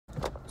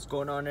What's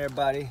going on,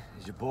 everybody?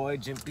 It's your boy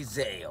Jimpy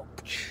Zale.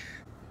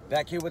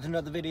 Back here with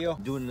another video,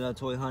 doing another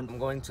toy hunt. I'm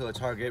going to a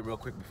Target real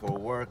quick before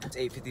work. It's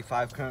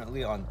 8:55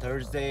 currently on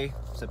Thursday,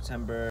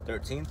 September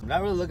 13th. I'm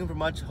not really looking for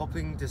much,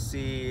 hoping to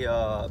see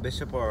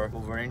Bishop or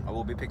Wolverine. I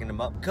will be picking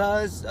them up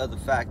because of the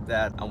fact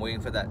that I'm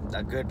waiting for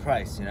that good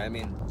price, you know what I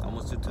mean?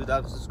 Almost to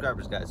 2,000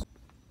 subscribers, guys.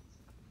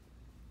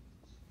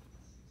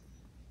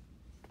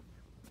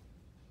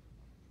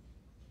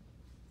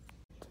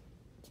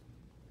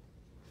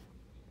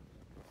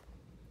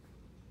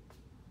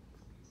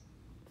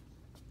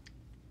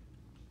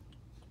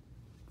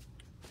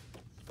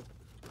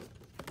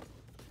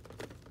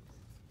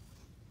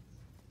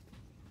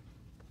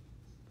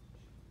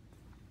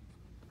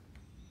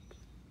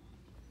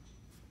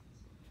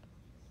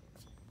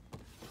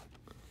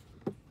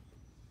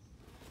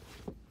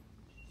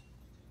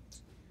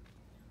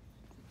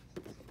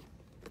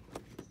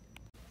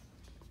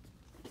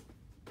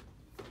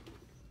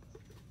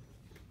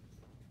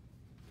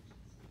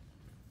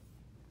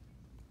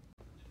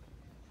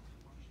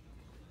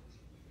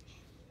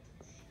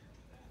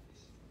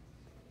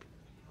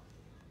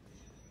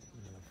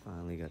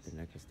 Finally got the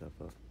NECA stuff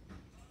up.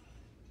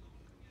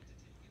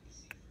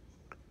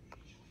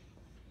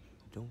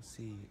 Don't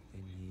see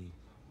any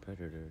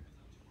Predator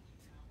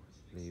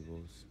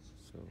labels,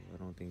 so I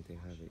don't think they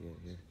have it yet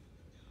here.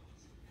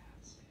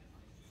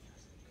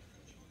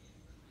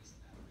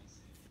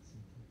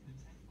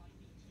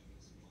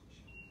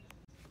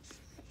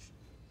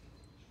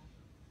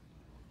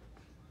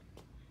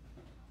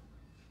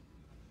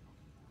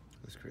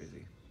 That's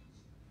crazy.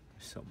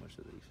 There's so much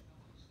of these.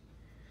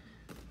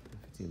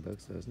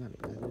 $15 though, it's not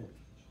bad.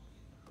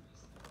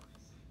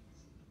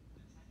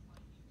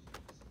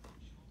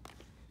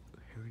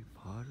 Harry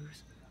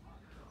Potter's?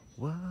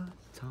 What?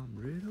 Tom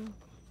Riddle?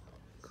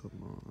 Come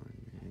on,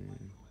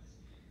 man.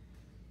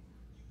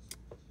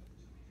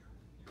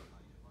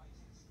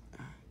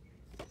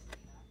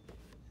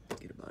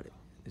 Forget about it.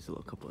 There's a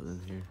little couple of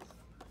them here.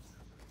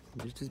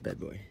 Just this bad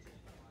boy.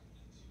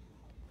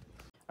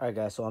 Alright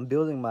guys, so I'm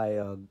building my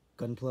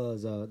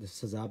Gunpla's the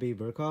Sazabi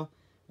Verka.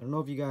 I don't know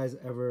if you guys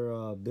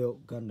ever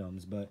built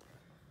Gundams, but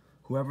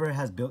whoever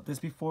has built this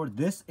before,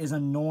 this is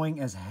annoying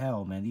as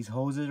hell, man. These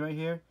hoses right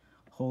here,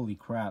 holy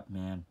crap,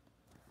 man.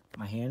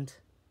 My hand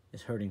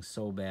is hurting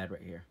so bad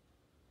right here.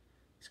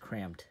 It's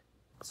cramped.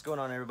 What's going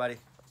on, everybody?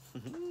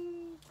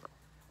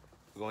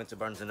 We're going to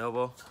Barnes &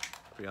 Noble.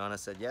 Brianna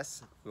said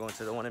yes. We're going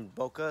to the one in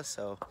Boca,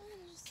 so.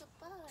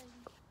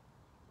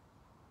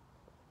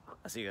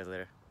 I'll see you guys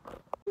later.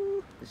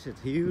 This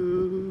shit's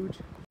huge.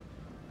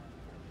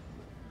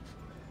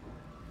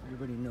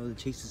 Everybody know the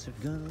chases are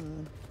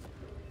gone.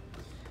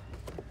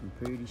 I'm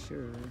pretty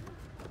sure.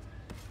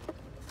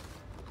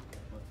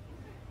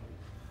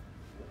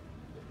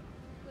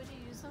 Would you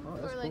use them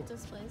for like cool.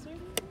 Displays or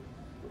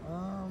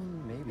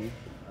anything? Maybe.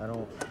 I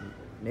don't.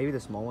 Maybe the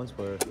small ones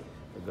for the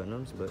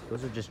Gundams, but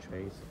those are just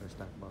trays or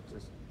stack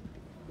boxes.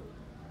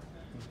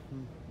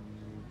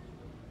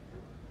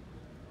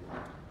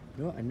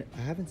 You know,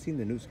 I haven't seen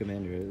the Newt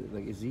Commander.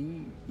 Like, is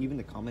he even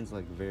the comments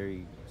like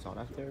very sought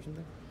after or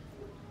something?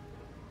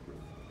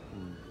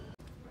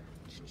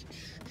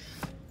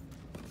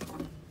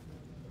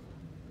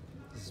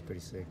 This is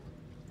pretty sick.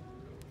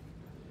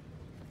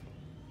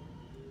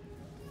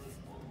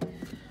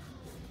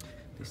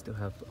 They still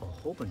have a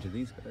whole bunch of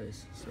these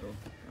guys, so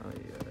I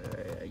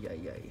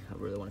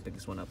really want to pick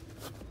this one up.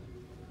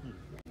 One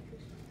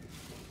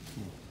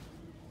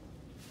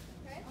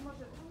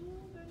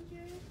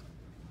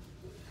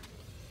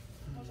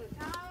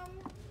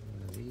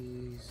of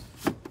these,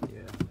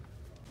 yeah.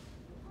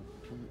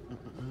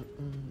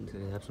 So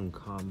they have some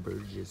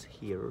Converges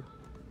here.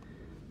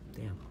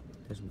 Damn,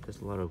 there's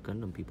a lot of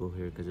Gundam people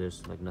here because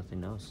there's like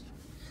nothing else.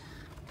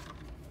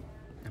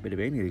 I've been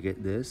debating to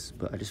get this,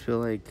 but I just feel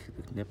like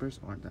the nippers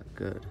aren't that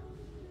good.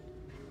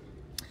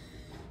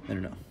 I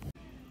don't know.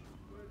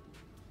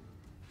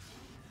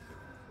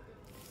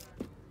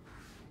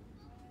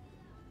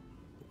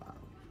 Wow,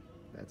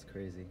 that's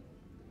crazy.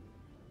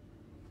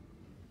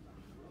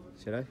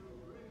 Should I? No.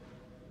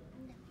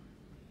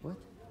 What?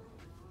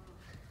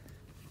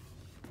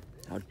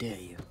 How dare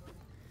you?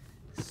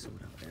 Sold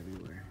out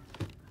everywhere.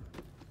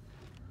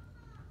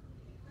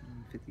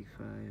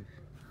 55.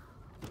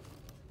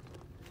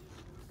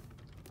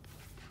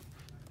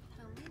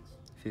 How much?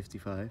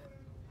 55.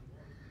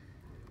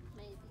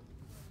 Maybe.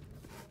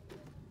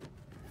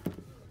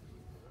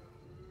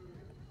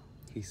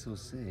 He's so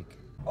sick.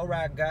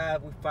 Alright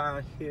guys, we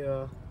found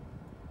here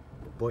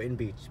Boynton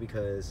Beach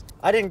because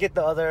I didn't get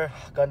the other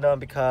Gundam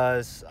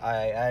because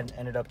I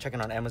ended up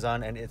checking on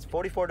Amazon and it's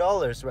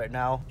 $44 right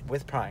now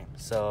with Prime.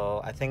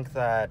 So I think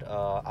that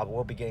I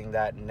will be getting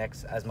that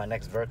next as my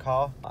next vert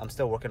haul. I'm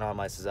still working on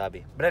my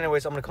Sazabi. But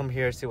anyways, I'm gonna come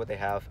here, see what they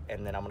have,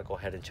 and then I'm gonna go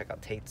ahead and check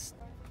out Tates.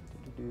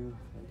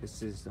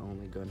 This is the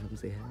only Gundams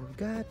they have.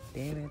 God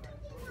damn it.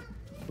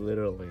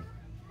 Literally.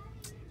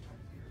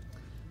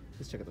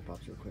 Let's check out the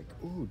pops real quick.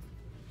 Ooh,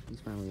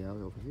 he's finally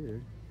out over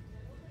here.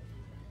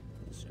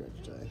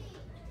 Scratch tie.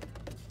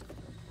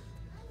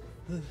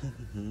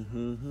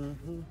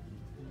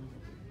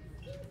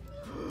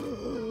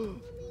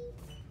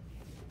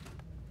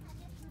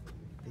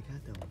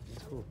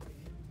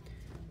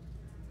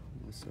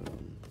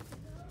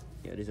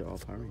 Yeah, these are all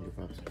Power Ranger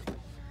props.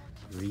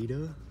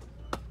 Rita,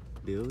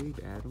 Billy,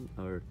 Adam,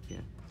 or yeah,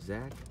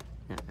 Zach,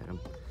 yeah, Adam.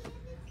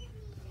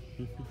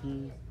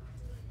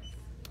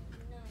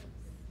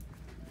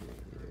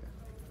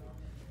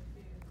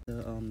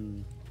 The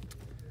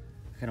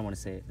I kind of want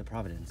to say it, the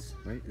Providence,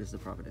 right? This is the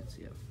Providence,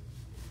 yeah.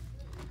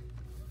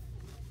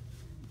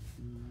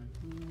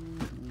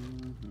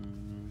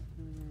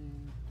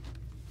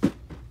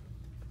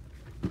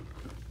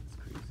 It's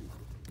crazy.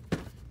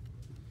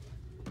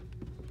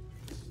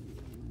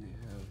 They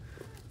have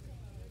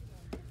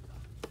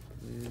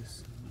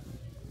this.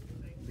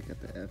 They got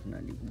the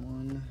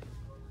F91.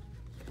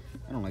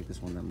 I don't like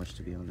this one that much,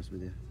 to be honest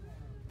with you.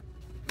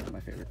 Not my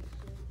favorite.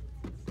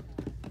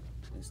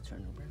 Let's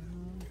turn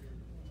around.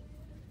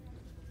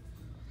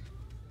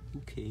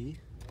 Okay,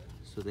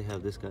 so they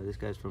have this guy. This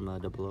guy's from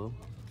Double O.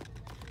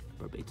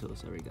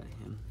 Barbados, I already got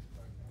him.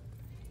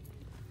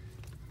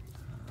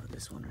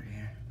 This one right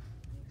here.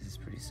 This is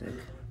pretty sick.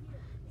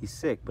 He's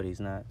sick, but he's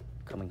not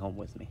coming home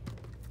with me.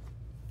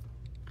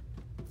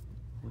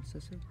 What does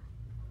that say?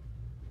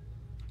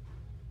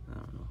 I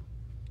don't know.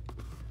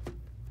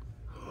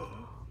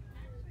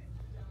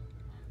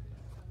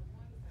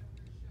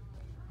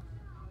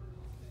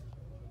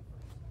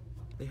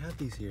 They have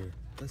these here.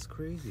 That's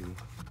crazy.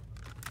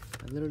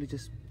 I literally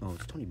just, oh,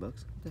 it's 20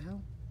 bucks. What the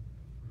hell?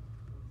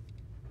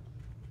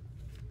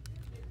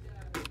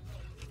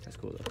 That's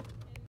cool though.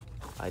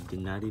 I did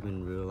not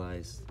even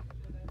realize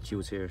she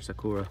was here,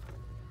 Sakura.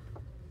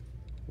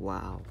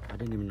 Wow, I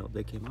didn't even know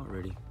they came out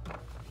already.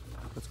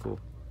 That's cool.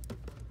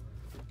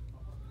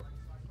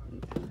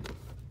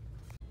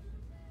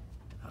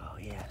 Oh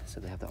yeah, so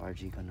they have the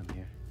RG Gundam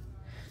here.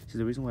 See,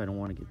 the reason why I don't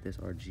want to get this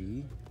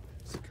RG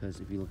is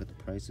because if you look at the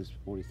price, it's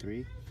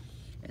 $43,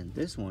 and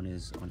this one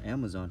is on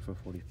Amazon for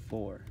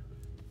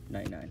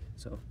 $44.99.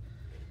 So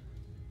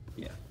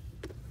yeah,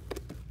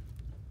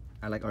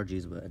 I like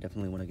RGs, but I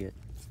definitely want to get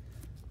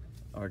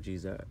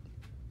RGs that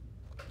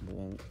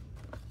won't,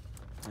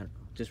 I don't know,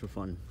 just for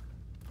fun.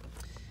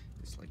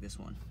 Just like this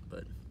one,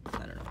 but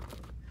I don't know.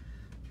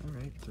 All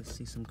right, let's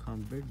see some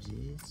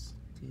Converges.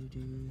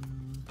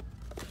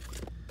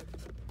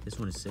 This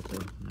one is sick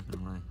though, I'm not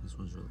gonna lie. This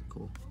one's really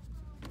cool.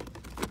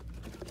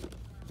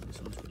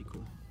 This one's pretty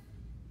cool.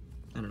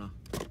 I don't know.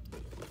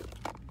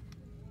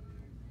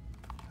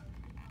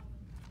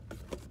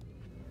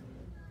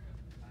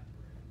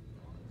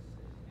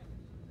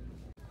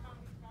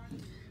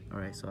 All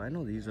right, so I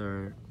know these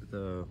are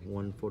the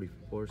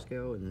 144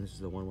 scale and this is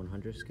the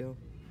 1/100 scale.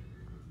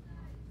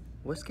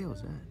 What scale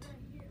is that?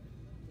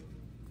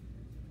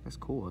 That's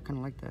cool, I kind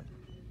of like that.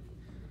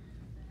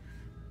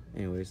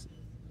 Anyways,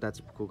 that's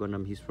a cool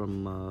Gundam. He's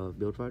from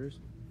Build Fighters.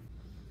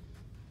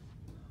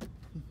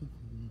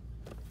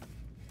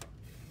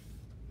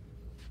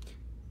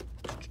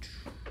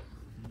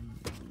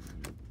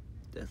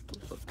 Death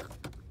look.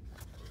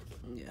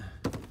 Yeah.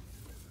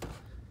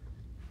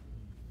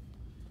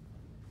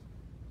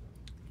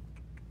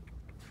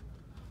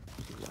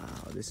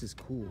 Wow, this is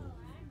cool.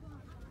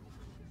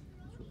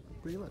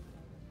 Pretty look.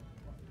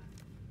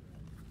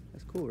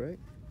 That's cool, right?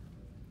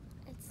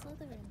 It's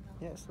Slytherin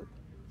though. Yeah, it's like,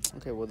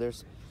 okay, well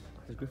there's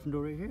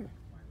Gryffindor right here.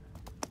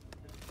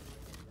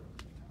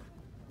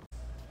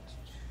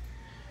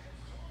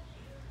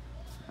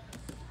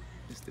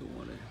 I still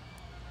want it.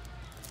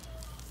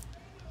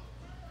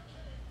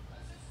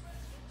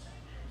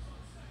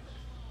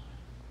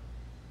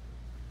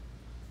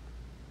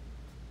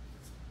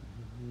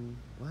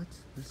 What?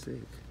 That's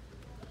sick.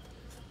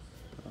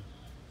 Oh.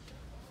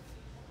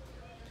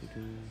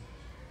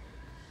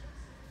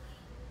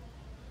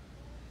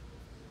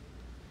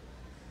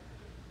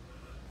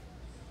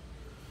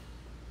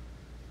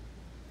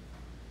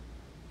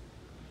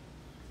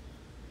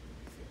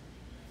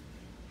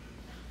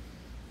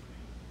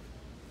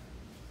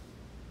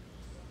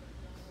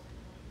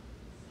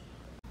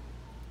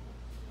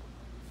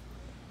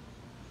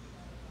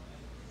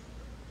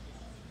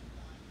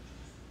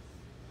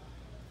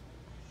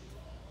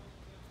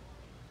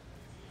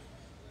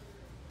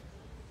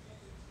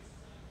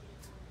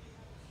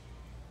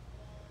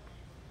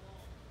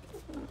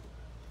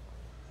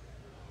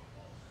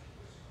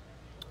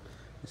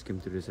 I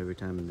skim through this every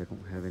time and they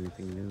don't have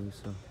anything new,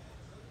 so.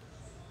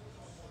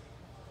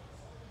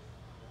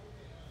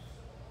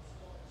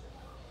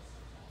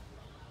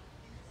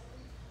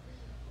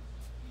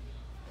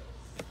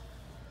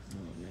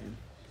 Oh man.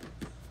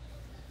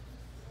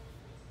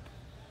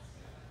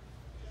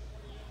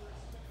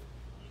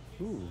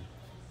 Ooh,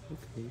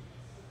 okay.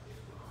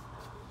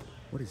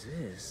 What is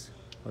this?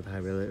 Oh, the high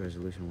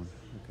resolution one.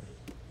 Okay.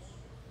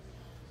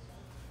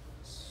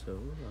 So,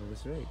 I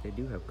was right. They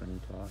do have Gun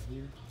Claw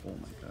here. Oh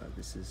my god,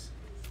 this is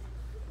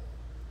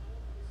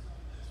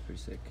pretty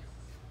sick.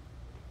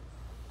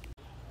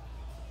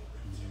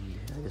 And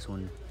yeah, this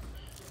one.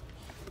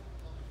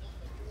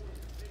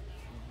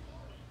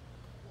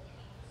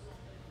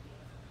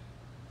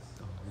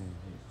 Oh man,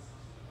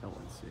 that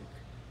one's sick.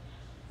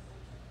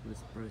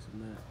 What's the price on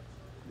that?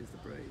 What is the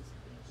price?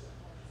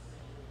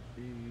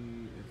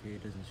 Okay,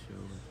 it doesn't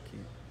show. I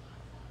can't.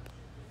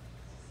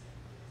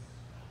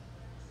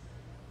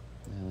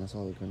 Yeah, that's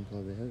all the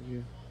Gunpla they have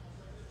here.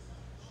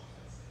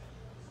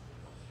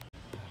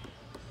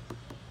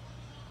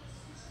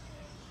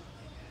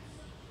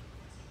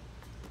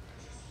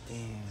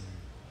 Damn.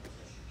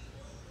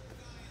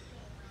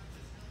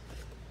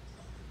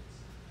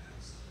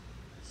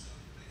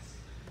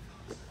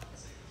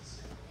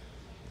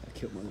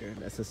 Killmonger,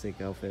 that's a sick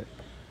outfit.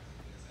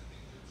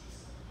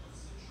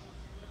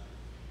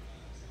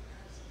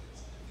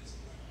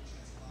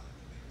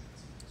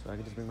 So I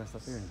can just bring my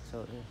stuff here and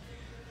sell it here.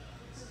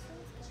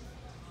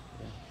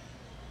 Yeah.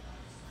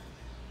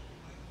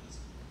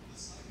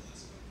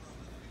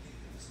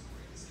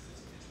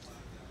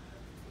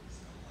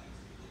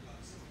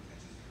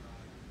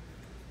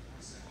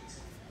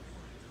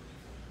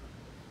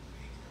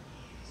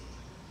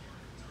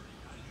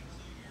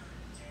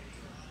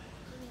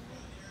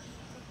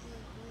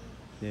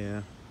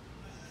 Yeah.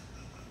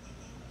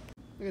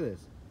 Look at this.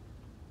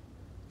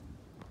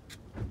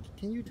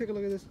 Can you take a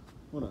look at this?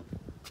 Hold on.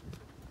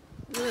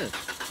 Look at this.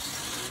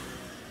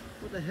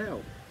 What the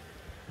hell?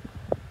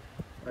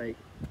 Like,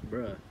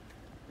 bruh.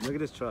 Look at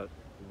this truck,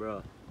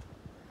 bruh.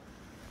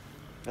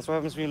 That's what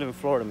happens when you live in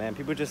Florida, man.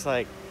 People just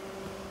like,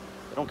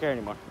 they don't care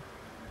anymore.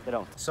 They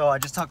don't. So I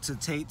just talked to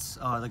Tates,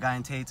 the guy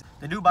in Tates.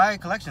 They do buy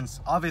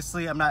collections.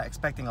 Obviously, I'm not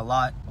expecting a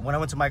lot. When I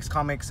went to Mike's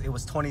Comics, it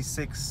was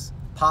 26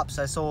 pops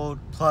I sold,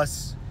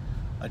 plus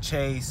a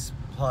chase,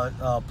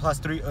 plus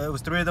three, it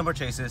was 3 of them were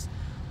chases,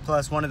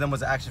 plus 1 of them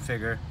was an action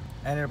figure.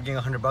 I ended up getting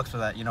 $100 for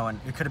that, you know, and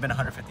it could have been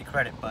 150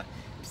 credit, but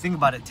if you think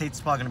about it, Tate's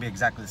probably gonna be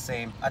exactly the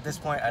same. At this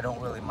point, I don't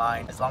really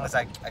mind, as long as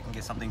I can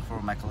get something for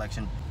my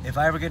collection. If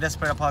I ever get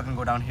desperate, I'm probably gonna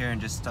go down here and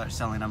just start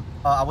selling them.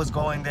 I was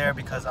going there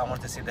because I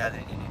wanted to see if they had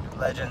any new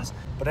legends.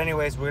 But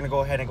anyways, we're gonna go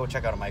ahead and go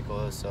check out a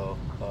Michael's, so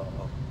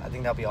I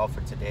think that'll be all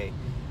for today.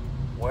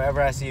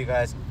 Wherever I see you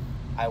guys,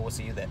 I will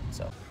see you then,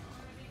 so.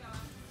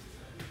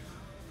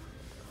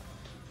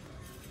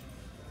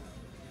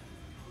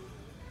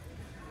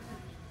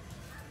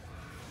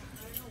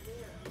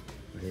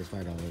 It is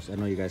 $5. I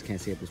know you guys can't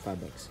see it, it's $5.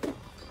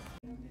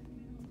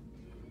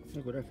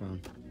 Look what I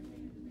found.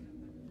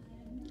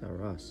 It's our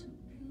Ross.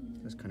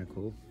 That's kind of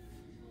cool.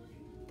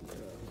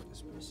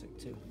 That's pretty sick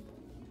too.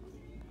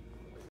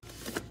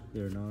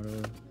 Leonardo.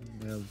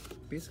 They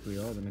have basically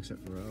all of them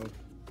except for Ralph.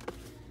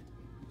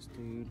 This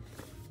dude.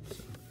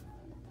 So.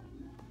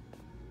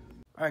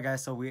 Alright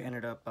guys, so we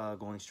ended up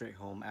going straight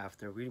home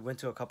after. We went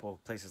to a couple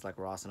of places like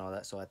Ross and all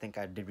that, so I think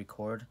I did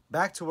record.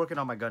 Back to working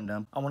on my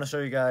Gundam. I want to show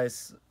you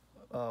guys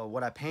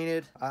what I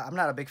painted. I'm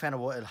not a big fan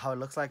of how it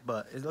looks like,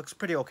 but it looks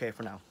pretty okay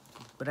for now.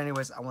 But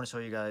anyways, I want to show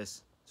you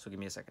guys, so give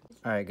me a second.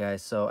 Alright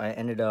guys, so I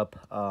ended up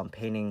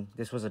painting,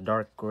 this was a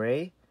dark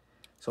gray,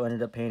 so I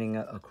ended up painting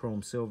a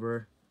chrome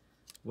silver.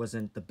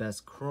 Wasn't the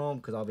best chrome,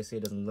 because obviously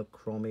it doesn't look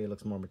chromy, it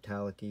looks more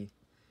metallic-y.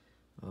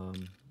 Let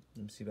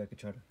me see if I can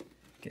try to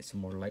get some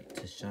more light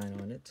to shine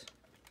on it.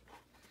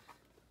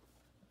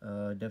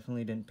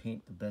 Definitely didn't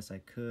paint the best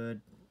I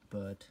could,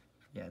 but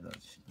yeah, the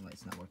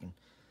light's not working.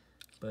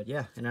 But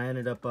yeah, and I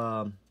ended up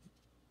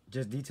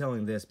just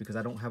detailing this because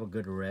I don't have a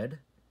good red.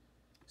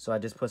 So I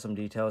just put some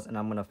details, and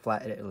I'm going to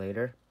flatten it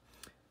later.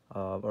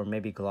 Or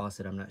maybe gloss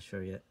it, I'm not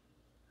sure yet.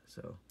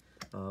 So,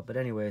 but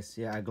anyways,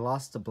 yeah, I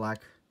glossed the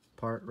black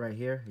part right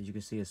here. As you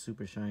can see, it's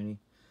super shiny.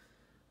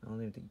 I don't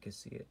even think you can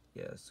see it.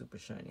 Yeah, it's super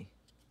shiny.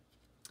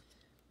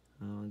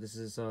 This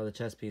is the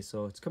chest piece,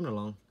 so it's coming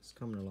along. It's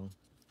coming along.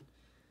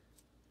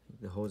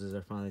 The hoses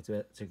are finally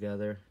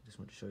together. Just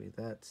want to show you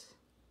that.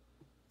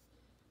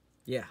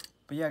 Yeah.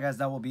 But yeah, guys,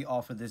 that will be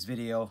all for this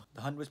video.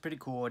 The hunt was pretty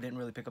cool. I didn't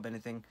really pick up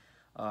anything.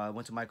 I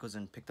went to Michael's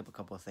and picked up a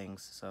couple of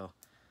things. So,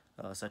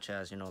 such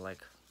as, you know,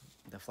 like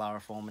the flower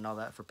foam and all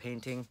that for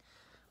painting.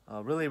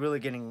 Really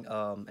getting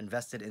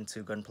invested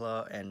into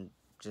Gunpla and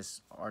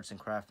just arts and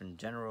craft in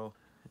general.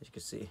 As you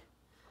can see.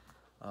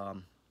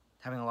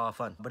 Having a lot of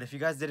fun. But if you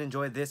guys did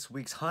enjoy this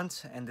week's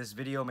hunt and this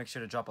video, make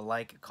sure to drop a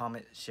like,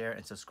 comment, share,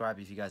 and subscribe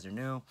if you guys are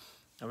new.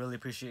 I really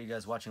appreciate you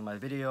guys watching my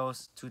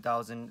videos.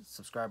 2,000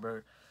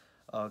 subscriber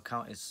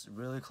count is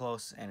really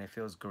close, and it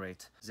feels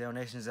great. Zeo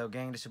Nation, Zeo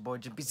Gang, this your boy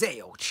Jimpy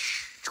Zeo.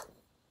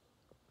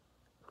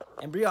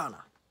 And Brianna.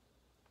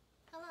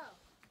 Hello.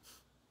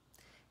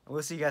 And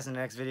we'll see you guys in the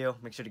next video.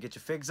 Make sure to get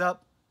your figs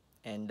up.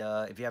 And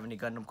if you have any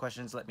Gundam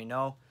questions, let me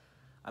know.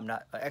 I'm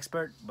not an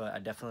expert, but I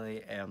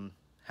definitely am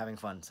having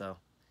fun, so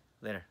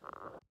later.